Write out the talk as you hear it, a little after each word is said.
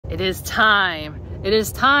It is time. It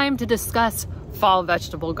is time to discuss fall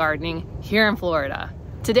vegetable gardening here in Florida.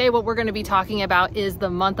 Today, what we're going to be talking about is the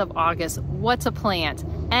month of August, what to plant,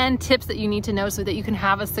 and tips that you need to know so that you can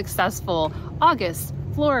have a successful August,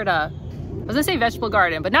 Florida. I was gonna say vegetable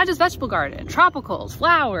garden, but not just vegetable garden, tropicals,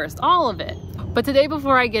 flowers, all of it. But today,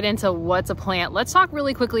 before I get into what to plant, let's talk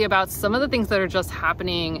really quickly about some of the things that are just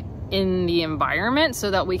happening in the environment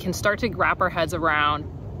so that we can start to wrap our heads around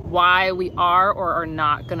why we are or are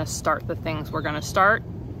not gonna start the things we're gonna start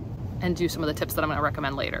and do some of the tips that I'm gonna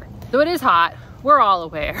recommend later. So it is hot, we're all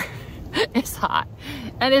aware. It's hot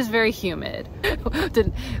and it's very humid.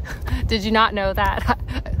 Did you not know that?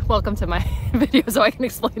 Welcome to my video so I can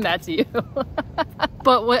explain that to you.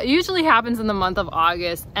 But what usually happens in the month of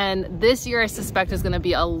August, and this year I suspect is gonna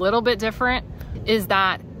be a little bit different, is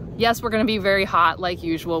that yes, we're gonna be very hot like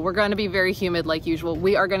usual. We're gonna be very humid like usual.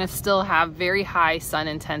 We are gonna still have very high sun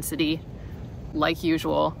intensity like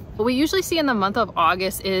usual. What we usually see in the month of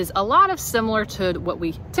August is a lot of similar to what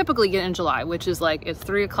we typically get in July, which is like it's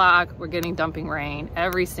 3 o'clock, we're getting dumping rain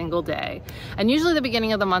every single day. And usually the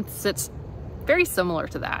beginning of the month sits very similar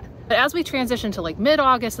to that. But as we transition to like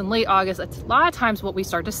mid-August and late August, a lot of times what we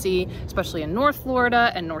start to see, especially in North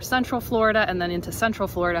Florida and North Central Florida and then into Central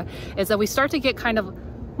Florida, is that we start to get kind of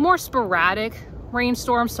more sporadic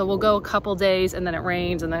rainstorms. So we'll go a couple days and then it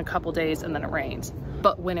rains and then a couple days and then it rains.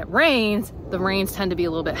 But when it rains, the rains tend to be a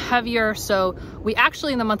little bit heavier. So we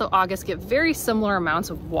actually in the month of August get very similar amounts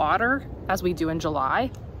of water as we do in July.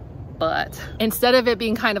 But instead of it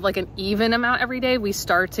being kind of like an even amount every day, we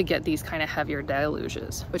start to get these kind of heavier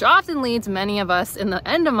deluges, which often leads many of us in the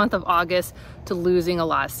end of month of August to losing a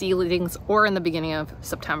lot of seedlings or in the beginning of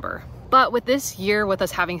September. But with this year, with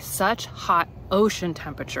us having such hot ocean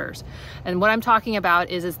temperatures, and what I'm talking about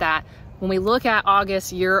is that when we look at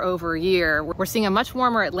August year over year, we're seeing a much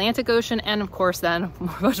warmer Atlantic Ocean and of course then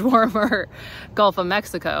much warmer Gulf of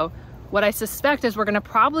Mexico. What I suspect is we're gonna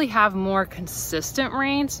probably have more consistent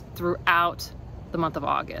rains throughout the month of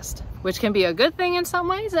August, which can be a good thing in some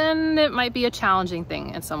ways and it might be a challenging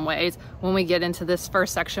thing in some ways when we get into this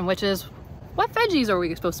first section, which is what veggies are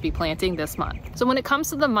we supposed to be planting this month? So when it comes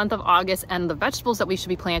to the month of August and the vegetables that we should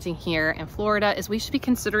be planting here in Florida is we should be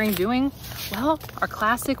considering doing, well, our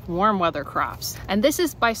classic warm weather crops. And this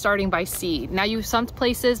is by starting by seed. Now some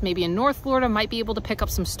places, maybe in North Florida, might be able to pick up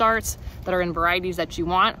some starts that are in varieties that you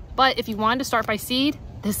want. But if you wanted to start by seed,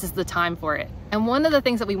 this is the time for it. And one of the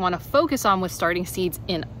things that we want to focus on with starting seeds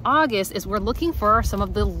in August is we're looking for some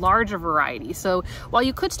of the larger varieties. So while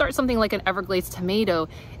you could start something like an Everglades tomato,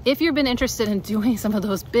 if you've been interested in doing some of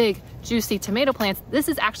those big, juicy tomato plants, this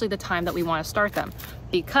is actually the time that we want to start them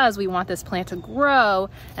because we want this plant to grow.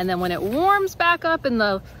 And then when it warms back up in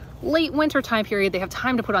the late winter time period, they have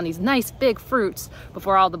time to put on these nice big fruits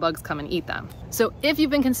before all the bugs come and eat them. So if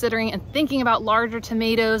you've been considering and thinking about larger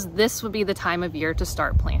tomatoes, this would be the time of year to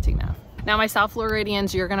start planting them. Now my South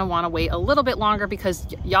Floridians, you're gonna wanna wait a little bit longer because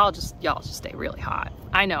y'all just stay really hot.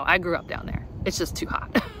 I know, I grew up down there. It's just too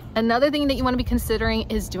hot. Another thing that you wanna be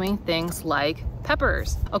considering is doing things like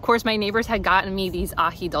peppers. Of course, my neighbors had gotten me these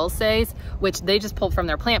ají dulces, which they just pulled from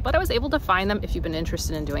their plant, but I was able to find them if you've been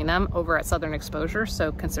interested in doing them over at Southern Exposure,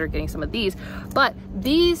 so consider getting some of these. But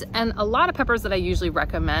these and a lot of peppers that I usually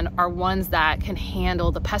recommend are ones that can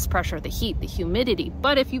handle the pest pressure, the heat, the humidity.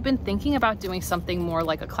 But if you've been thinking about doing something more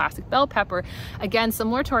like a classic bell pepper, again,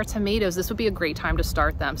 similar to our tomatoes, this would be a great time to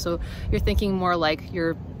start them. So you're thinking more like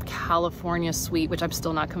your California sweet, which I'm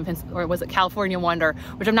still not convinced, or was it California Wonder,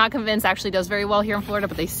 which I'm not convinced actually does very well here in Florida,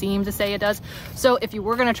 but they seem to say it does. So if you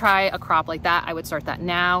were gonna try a crop like that, I would start that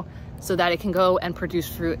now so that it can go and produce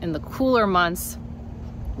fruit in the cooler months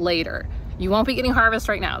later. You won't be getting harvest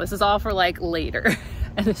right now. This is all for like later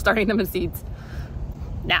and starting them in seeds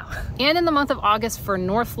now. And in the month of August for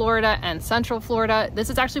North Florida and Central Florida, this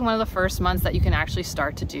is actually one of the first months that you can actually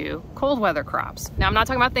start to do cold weather crops. Now I'm not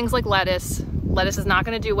talking about things like lettuce. Lettuce is not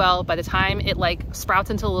going to do well. By the time it like sprouts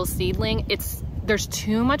into a little seedling, there's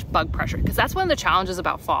too much bug pressure, because that's one of the challenges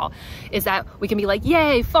about fall is that we can be like,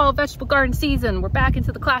 yay, fall vegetable garden season, we're back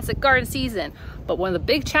into the classic garden season. But one of the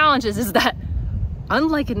big challenges is that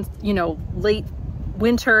unlike in, you know, late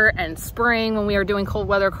winter and spring when we are doing cold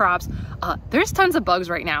weather crops, there's tons of bugs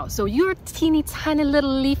right now. So your teeny tiny little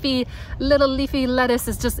leafy lettuce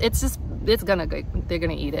is they're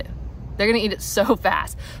gonna eat it. They're gonna eat it so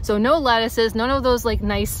fast. So no lettuces, none of those like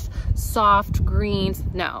nice soft greens,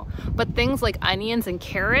 no. But things like onions and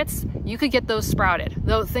carrots, you could get those sprouted.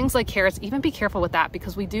 Though things like carrots, even be careful with that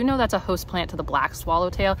because we do know that's a host plant to the black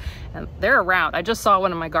swallowtail and they're around. I just saw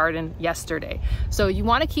one in my garden yesterday. So you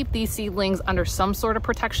wanna keep these seedlings under some sort of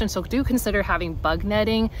protection. So do consider having bug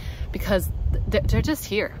netting because they're just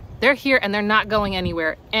here. They're here and they're not going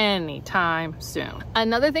anywhere anytime soon.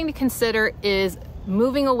 Another thing to consider is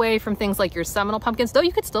moving away from things like your Seminole pumpkins, though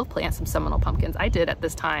you could still plant some Seminole pumpkins. I did at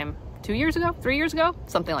this time 2 years ago, 3 years ago,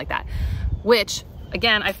 something like that, which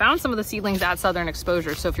again, I found some of the seedlings at Southern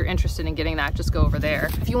Exposure. So if you're interested in getting that, just go over there.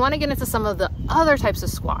 If you want to get into some of the other types of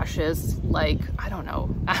squashes, like, I don't know,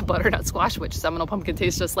 butternut squash, which Seminole pumpkin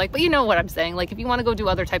tastes just like, but you know what I'm saying. Like if you want to go do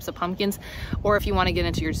other types of pumpkins, or if you want to get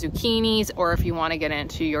into your zucchinis, or if you want to get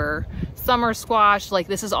into your summer squash, like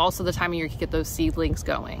this is also the time of year you can get those seedlings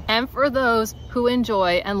going. And for those who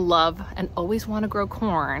enjoy and love and always want to grow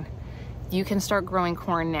corn, you can start growing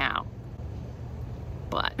corn now.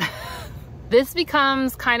 But this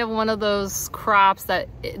becomes kind of one of those crops that,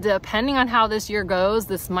 depending on how this year goes,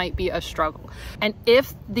 this might be a struggle. And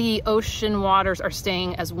if the ocean waters are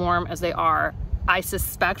staying as warm as they are, I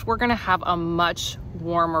suspect we're gonna have a much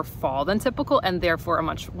warmer fall than typical, and therefore a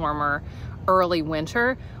much warmer early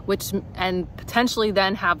winter, and potentially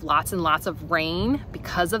then have lots and lots of rain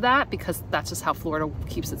because of that, because that's just how Florida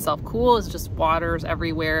keeps itself cool. It's just waters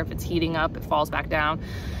everywhere. If it's heating up, it falls back down.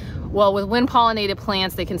 Well, with wind pollinated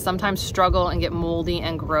plants, they can sometimes struggle and get moldy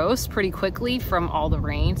and gross pretty quickly from all the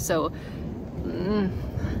rain. So I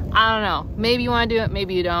don't know, maybe you want to do it,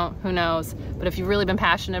 maybe you don't, who knows. But if you've really been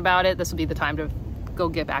passionate about it, this will be the time to go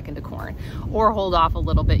get back into corn, or hold off a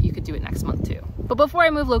little bit. You could do it next month too. But before I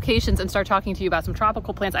move locations and start talking to you about some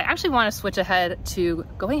tropical plants, I actually want to switch ahead to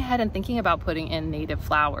going ahead and thinking about putting in native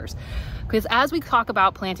flowers. Because as we talk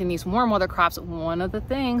about planting these warm weather crops, one of the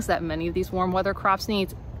things that many of these warm weather crops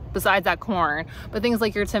need, besides that corn, but things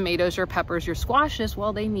like your tomatoes, your peppers, your squashes,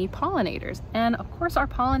 well, they need pollinators. And of course, our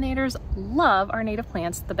pollinators love our native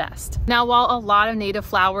plants the best. Now, while a lot of native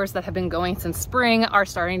flowers that have been going since spring are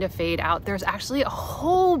starting to fade out, there's actually a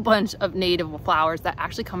whole bunch of native flowers that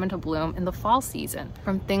actually come into bloom in the fall season.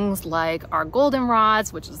 From things like our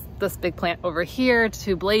goldenrods, which is this big plant over here,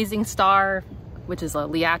 to blazing star, which is a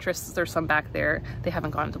liatris. There's some back there. They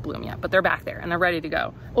haven't gone into bloom yet, but they're back there and they're ready to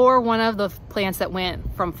go. Or one of the plants that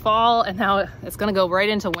went from fall and now it's gonna go right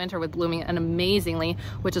into winter with blooming and amazingly,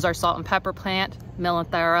 which is our salt and pepper plant,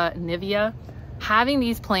 Melanthera nivea. Having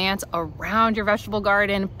these plants around your vegetable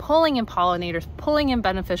garden, pulling in pollinators, pulling in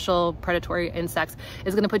beneficial predatory insects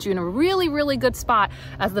is going to put you in a really, really good spot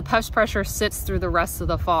as the pest pressure sits through the rest of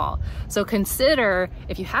the fall. So consider,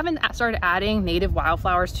 if you haven't started adding native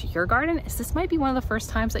wildflowers to your garden, this might be one of the first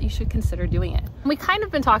times that you should consider doing it. We kind of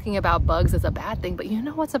been talking about bugs as a bad thing, but you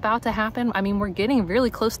know what's about to happen? I mean, we're getting really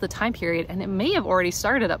close to the time period and it may have already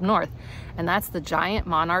started up north, and that's the giant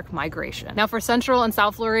monarch migration. Now for Central and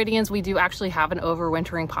South Floridians, we do actually have an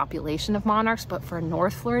overwintering population of monarchs, but for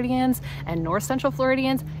North Floridians and North Central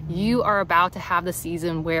Floridians, you are about to have the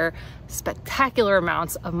season where spectacular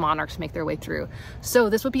amounts of monarchs make their way through. So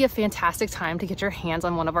this would be a fantastic time to get your hands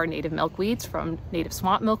on one of our native milkweeds, from native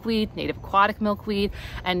swamp milkweed, native aquatic milkweed,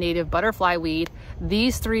 and native butterfly weed.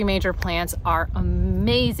 These three major plants are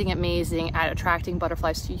amazing at attracting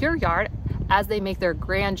butterflies to your yard as they make their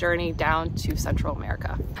grand journey down to Central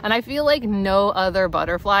America. And I feel like no other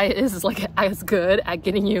butterfly is like as good at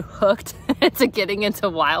getting you hooked to getting into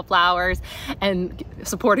wildflowers and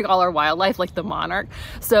supporting all our wildlife like the monarch.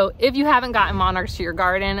 So if you haven't gotten monarchs to your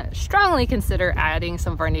garden, strongly consider adding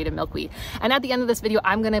some of our native milkweed. And at the end of this video,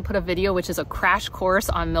 I'm gonna put a video which is a crash course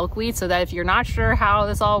on milkweed, so that if you're not sure how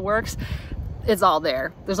this all works, it's all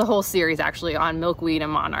there. There's a whole series actually on milkweed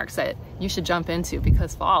and monarchs that you should jump into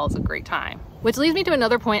because fall is a great time. Which leads me to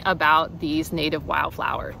another point about these native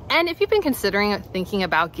wildflowers. And if you've been considering thinking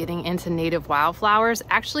about getting into native wildflowers,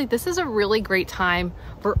 actually this is a really great time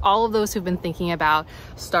for all of those who've been thinking about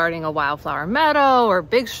starting a wildflower meadow or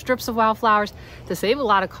big strips of wildflowers to save a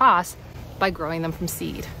lot of costs by growing them from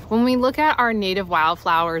seed. When we look at our native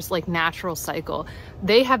wildflowers like natural cycle,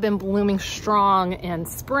 they have been blooming strong in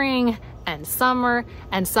spring and summer,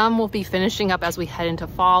 and some will be finishing up as we head into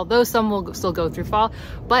fall, though some will still go through fall.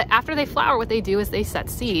 But after they flower, what they do is they set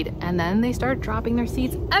seed, and then they start dropping their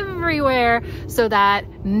seeds everywhere so that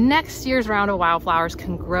next year's round of wildflowers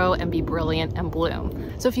can grow and be brilliant and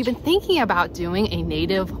bloom. So if you've been thinking about doing a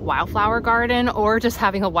native wildflower garden, or just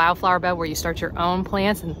having a wildflower bed where you start your own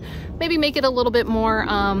plants and maybe make it a little bit more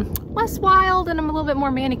less wild and a little bit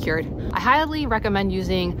more manicured, I highly recommend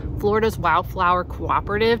using Florida's Wildflower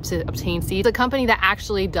Cooperative to obtain seeds. A company that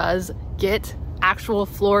actually does get actual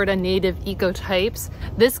Florida native ecotypes.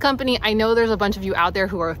 This company, I know there's a bunch of you out there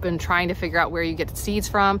who have been trying to figure out where you get seeds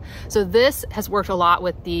from. So this has worked a lot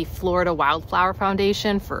with the Florida Wildflower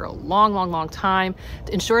Foundation for a long time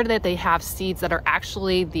to ensure that they have seeds that are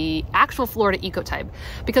actually the actual Florida ecotype.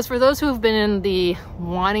 Because for those who have been in the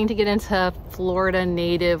wanting to get into Florida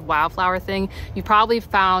native wildflower thing, you probably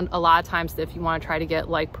found a lot of times that if you want to try to get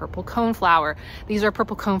like purple coneflower, these are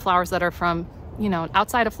purple coneflowers that are from, you know,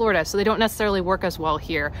 outside of Florida, so they don't necessarily work as well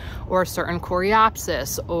here, or certain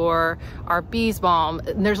coreopsis or our bees balm.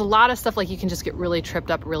 And there's a lot of stuff like you can just get really tripped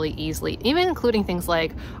up really easily, even including things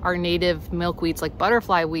like our native milkweeds like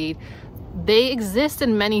butterfly weed. They exist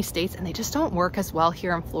in many states and they just don't work as well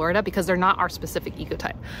here in Florida because they're not our specific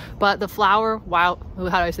ecotype. But the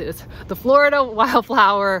the Florida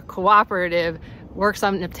Wildflower Cooperative works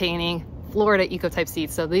on obtaining Florida ecotype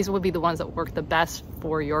seeds. So these would be the ones that work the best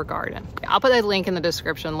for your garden. I'll put a link in the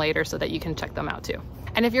description later so that you can check them out too.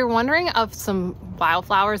 And if you're wondering of some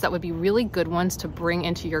wildflowers that would be really good ones to bring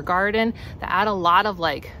into your garden that add a lot of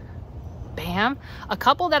like bam, a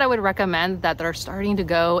couple that I would recommend that are starting to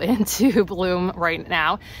go into bloom right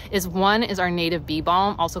now is one is our native bee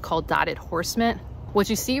balm, also called dotted horsemint. What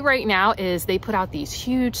you see right now is they put out these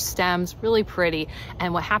huge stems, really pretty.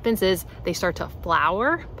 And what happens is they start to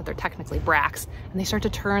flower, but they're technically bracts, and they start to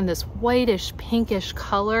turn this whitish, pinkish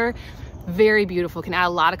color. Very beautiful, can add a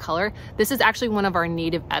lot of color. This is actually one of our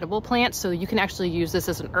native edible plants, so you can actually use this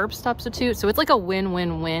as an herb substitute. So it's like a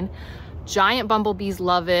win-win-win. Giant bumblebees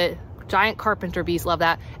love it. Giant carpenter bees love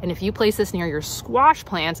that. And if you place this near your squash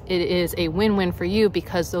plants, it is a win-win for you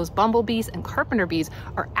because those bumblebees and carpenter bees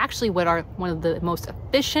are actually what are one of the most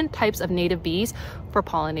efficient types of native bees for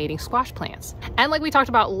pollinating squash plants. And like we talked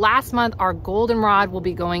about last month, our goldenrod will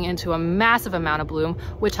be going into a massive amount of bloom,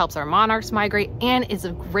 which helps our monarchs migrate and is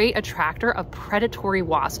a great attractor of predatory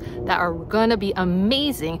wasps that are gonna be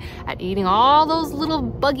amazing at eating all those little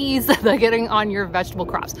buggies that are getting on your vegetable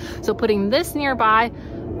crops. So putting this nearby,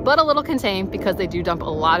 but a little contained because they do dump a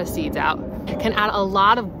lot of seeds out, it can add a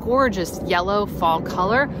lot of gorgeous yellow fall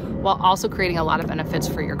color while also creating a lot of benefits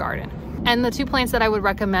for your garden. And the two plants that I would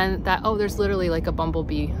recommend that, oh, there's literally like a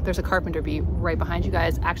bumblebee, there's a carpenter bee right behind you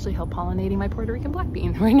guys, actually help pollinating my Puerto Rican black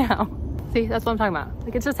bean right now. See, that's what I'm talking about.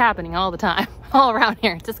 Like, it's just happening all the time, all around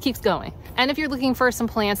here. It just keeps going. And if you're looking for some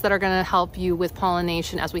plants that are gonna help you with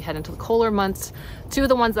pollination as we head into the colder months, two of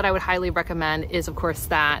the ones that I would highly recommend is, of course,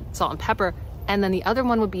 that salt and pepper. And then the other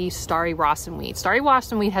one would be starry rawsonweed. Starry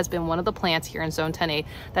rawsonweed has been one of the plants here in Zone 10A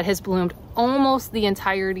that has bloomed almost the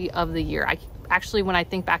entirety of the year. Actually, when I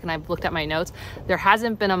think back and I've looked at my notes, there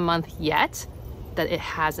hasn't been a month yet that it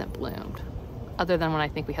hasn't bloomed. Other than when I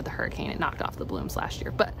think we had the hurricane, it knocked off the blooms last year.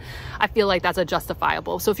 But I feel like that's a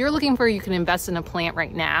justifiable. So if you're looking for, you can invest in a plant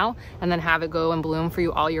right now and then have it go and bloom for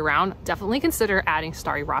you all year round, definitely consider adding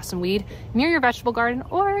starry rawsonweed near your vegetable garden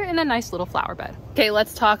or in a nice little flower bed. Okay,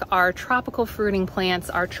 let's talk our tropical fruiting plants,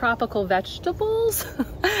 our tropical vegetables,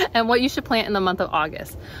 and what you should plant in the month of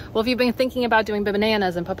August. Well, if you've been thinking about doing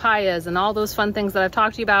bananas and papayas and all those fun things that I've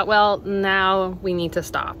talked to you about, well, now we need to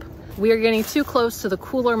stop. We are getting too close to the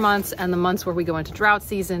cooler months and the months where we go into drought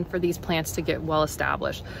season for these plants to get well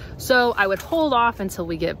established. So I would hold off until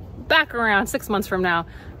we get back around 6 months from now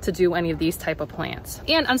to do any of these type of plants.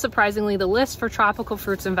 And unsurprisingly, the list for tropical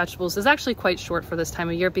fruits and vegetables is actually quite short for this time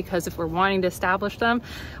of year because if we're wanting to establish them,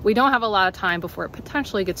 we don't have a lot of time before it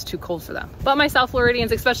potentially gets too cold for them. But my South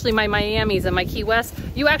Floridians, especially my Miamis and my Key West,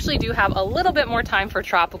 you actually do have a little bit more time for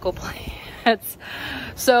tropical plants.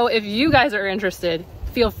 So if you guys are interested,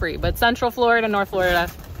 feel free, but Central Florida, North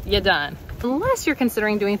Florida, you're done. Unless you're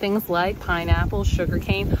considering doing things like pineapple,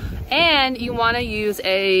 sugarcane, and you want to use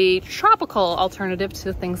a tropical alternative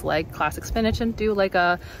to things like classic spinach and do like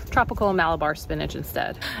a tropical Malabar spinach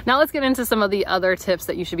instead. Now let's get into some of the other tips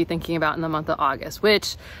that you should be thinking about in the month of August,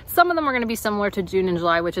 which some of them are going to be similar to June and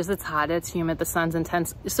July, which is it's hot, it's humid, the sun's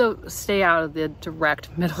intense, so stay out of the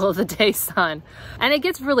direct middle of the day sun. And it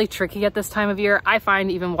gets really tricky at this time of year. I find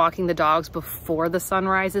even walking the dogs before the sun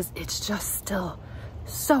rises, it's just still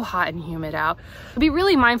so hot and humid out. Be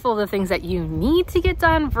really mindful of the things that you need to get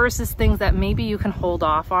done versus things that maybe you can hold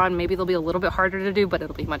off on. Maybe they'll be a little bit harder to do, but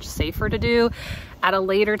it'll be much safer to do at a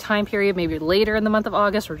later time period, maybe later in the month of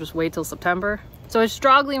August, or just wait till September. So I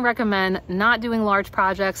strongly recommend not doing large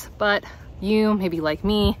projects, but you, maybe like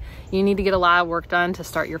me, you need to get a lot of work done to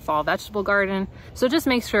start your fall vegetable garden. So just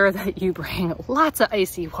make sure that you bring lots of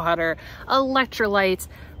icy water, electrolytes,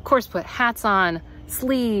 of course put hats on,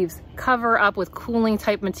 sleeves, cover up with cooling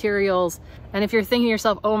type materials. And if you're thinking to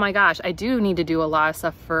yourself, oh my gosh, I do need to do a lot of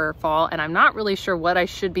stuff for fall and I'm not really sure what I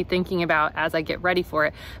should be thinking about as I get ready for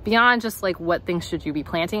it, beyond just like what things should you be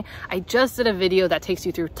planting, I just did a video that takes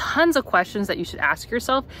you through tons of questions that you should ask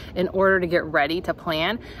yourself in order to get ready to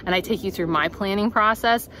plan. And I take you through my planning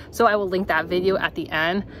process. So I will link that video at the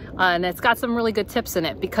end. And it's got some really good tips in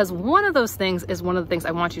it, because one of those things is one of the things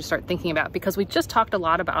I want you to start thinking about, because we just talked a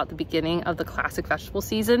lot about the beginning of the classic vegetable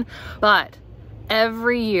season, but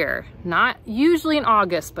every year, not usually in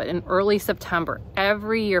August, but in early September,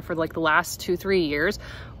 every year for like the last 2-3 years,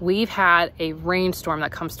 we've had a rainstorm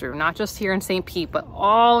that comes through, not just here in St. Pete, but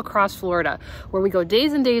all across Florida, where we go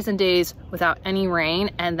days and days and days without any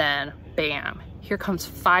rain, and then bam, here comes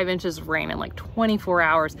 5 inches of rain in like 24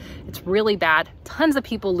 hours. It's really bad. Tons of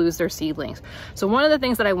people lose their seedlings. So one of the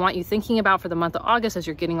things that I want you thinking about for the month of August as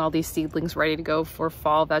you're getting all these seedlings ready to go for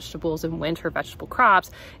fall vegetables and winter vegetable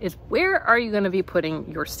crops is, where are you going to be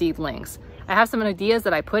putting your seedlings? I have some ideas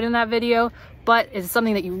that I put in that video, but it's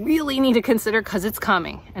something that you really need to consider because it's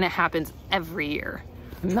coming and it happens every year.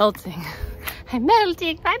 I'm melting. I'm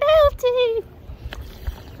melting. I'm melting.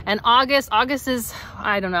 And August is,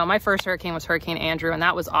 I don't know, my first hurricane was Hurricane Andrew, and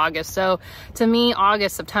that was August. So to me,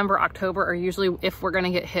 August, September, October are usually, if we're gonna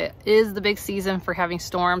get hit, is the big season for having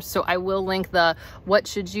storms. So I will link the what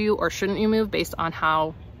should you or shouldn't you move based on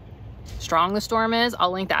how strong the storm is.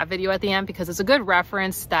 I'll link that video at the end, because it's a good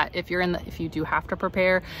reference that if you do have to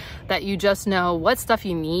prepare, that you just know what stuff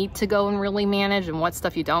you need to go and really manage and what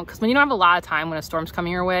stuff you don't. Because when you don't have a lot of time when a storm's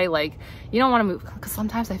coming your way, like, you don't want to move, because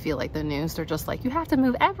sometimes I feel like the news, they're just like, you have to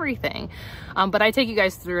move everything. But I take you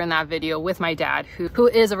guys through in that video with my dad, who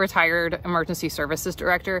is a retired emergency services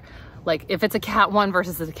director. Like, if it's a Cat 1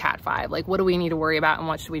 versus a Cat 5, like, what do we need to worry about and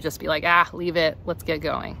what should we just be like, leave it, let's get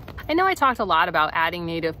going. I know I talked a lot about adding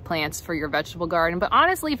native plants for your vegetable garden, but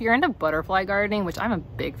honestly, if you're into butterfly gardening, which I'm a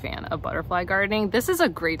big fan of butterfly gardening, this is a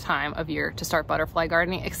great time of year to start butterfly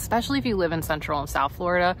gardening, especially if you live in Central and South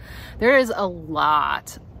Florida. There is a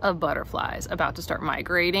lot of butterflies about to start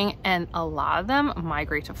migrating, and a lot of them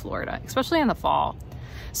migrate to Florida, especially in the fall.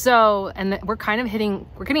 So, and we're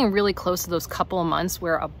getting really close to those couple of months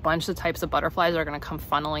where a bunch of types of butterflies are going to come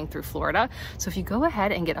funneling through Florida. So if you go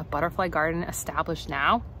ahead and get a butterfly garden established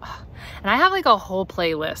now, and I have like a whole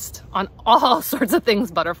playlist on all sorts of things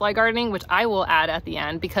butterfly gardening, which I will add at the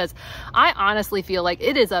end, because I honestly feel like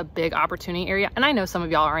it is a big opportunity area. And I know some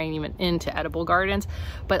of y'all aren't even into edible gardens,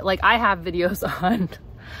 but like, I have videos on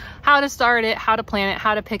how to start it, how to plant it,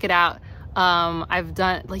 how to pick it out. I've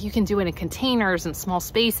done, like, you can do it in containers and small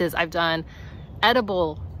spaces. I've done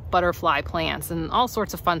edible butterfly plants and all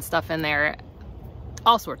sorts of fun stuff in there.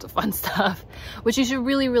 All sorts of fun stuff, which you should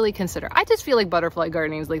really, really consider. I just feel like butterfly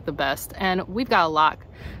gardening is like the best. And we've got a lot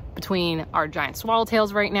between our giant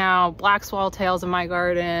swallowtails right now, black swallowtails in my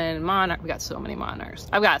garden, monarch. We got so many monarchs.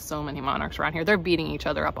 I've got so many monarchs around here. They're beating each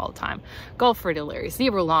other up all the time. Gulf fritillaries,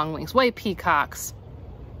 zebra longwings, white peacocks,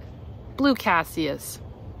 blue cassius.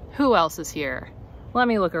 Who else is here? Let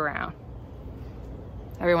me look around.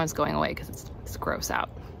 Everyone's going away because it's gross out.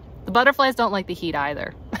 The butterflies don't like the heat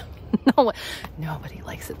either. No, nobody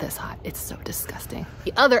likes it this hot. It's so disgusting.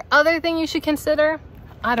 The other thing you should consider,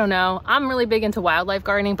 I don't know, I'm really big into wildlife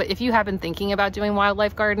gardening, but if you have been thinking about doing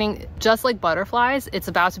wildlife gardening, just like butterflies, it's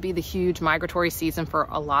about to be the huge migratory season for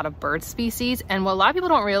a lot of bird species. And what a lot of people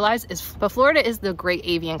don't realize is, but Florida is the Great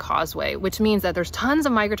Avian Causeway, which means that there's tons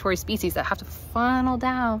of migratory species that have to funnel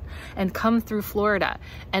down and come through Florida.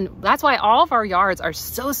 And that's why all of our yards are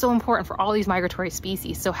so important for all these migratory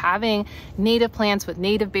species. So having native plants with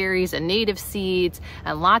native berries and native seeds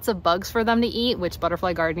and lots of bugs for them to eat, which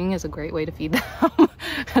butterfly gardening is a great way to feed them.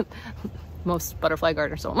 Most butterfly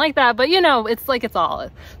gardeners don't like that, but you know, it's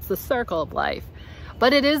the circle of life.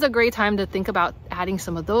 But it is a great time to think about adding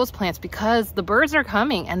some of those plants, because the birds are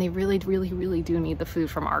coming and they really do need the food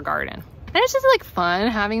from our garden. And it's just like fun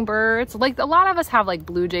having birds. Like, a lot of us have like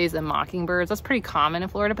blue jays and mockingbirds. That's pretty common in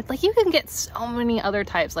Florida, but like, you can get so many other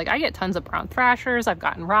types. Like, I get tons of brown thrashers. I've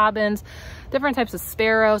gotten robins, different types of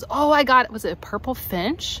sparrows. Oh, was it a purple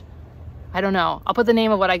finch? I don't know. I'll put the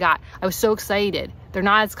name of what I got. I was so excited. They're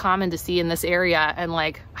not as common to see in this area, and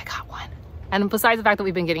like, I got one. And besides the fact that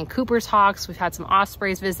we've been getting Cooper's hawks, we've had some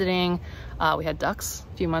ospreys visiting. We had ducks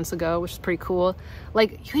a few months ago, which is pretty cool.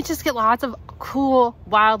 Like, you can just get lots of cool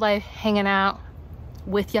wildlife hanging out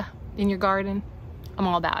with you in your garden. I'm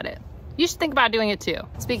all about it. You should think about doing it too.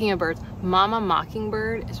 Speaking of birds, Mama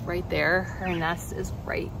Mockingbird is right there. Her nest is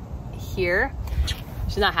right here.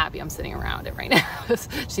 She's not happy I'm sitting around it right now.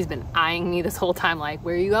 She's been eyeing me this whole time like,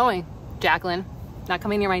 where are you going? Jacqueline, not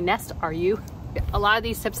coming near my nest, are you? A lot of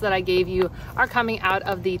these tips that I gave you are coming out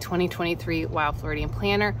of the 2023 Wild Floridian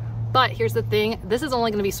Planner. But here's the thing, this is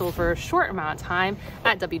only going to be sold for a short amount of time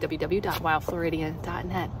at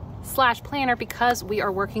www.wildfloridian.net/planner because we are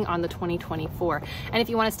working on the 2024. And if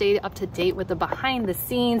you want to stay up to date with the behind the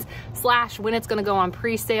scenes / when it's going to go on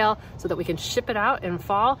pre-sale so that we can ship it out in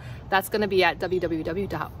fall, that's going to be at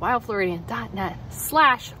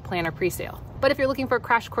www.wildfloridian.net/planner presale. But if you're looking for a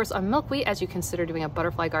crash course on milkweed as you consider doing a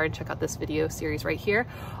butterfly garden, check out this video series right here.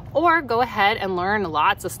 Or go ahead and learn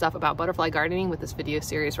lots of stuff about butterfly gardening with this video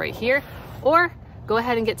series right here. Or go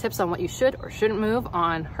ahead and get tips on what you should or shouldn't move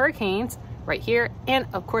on hurricanes right here. And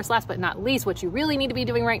of course, last but not least, what you really need to be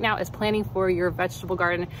doing right now is planning for your vegetable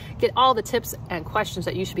garden. Get all the tips and questions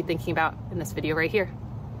that you should be thinking about in this video right here.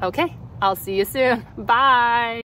 Okay, I'll see you soon. Bye.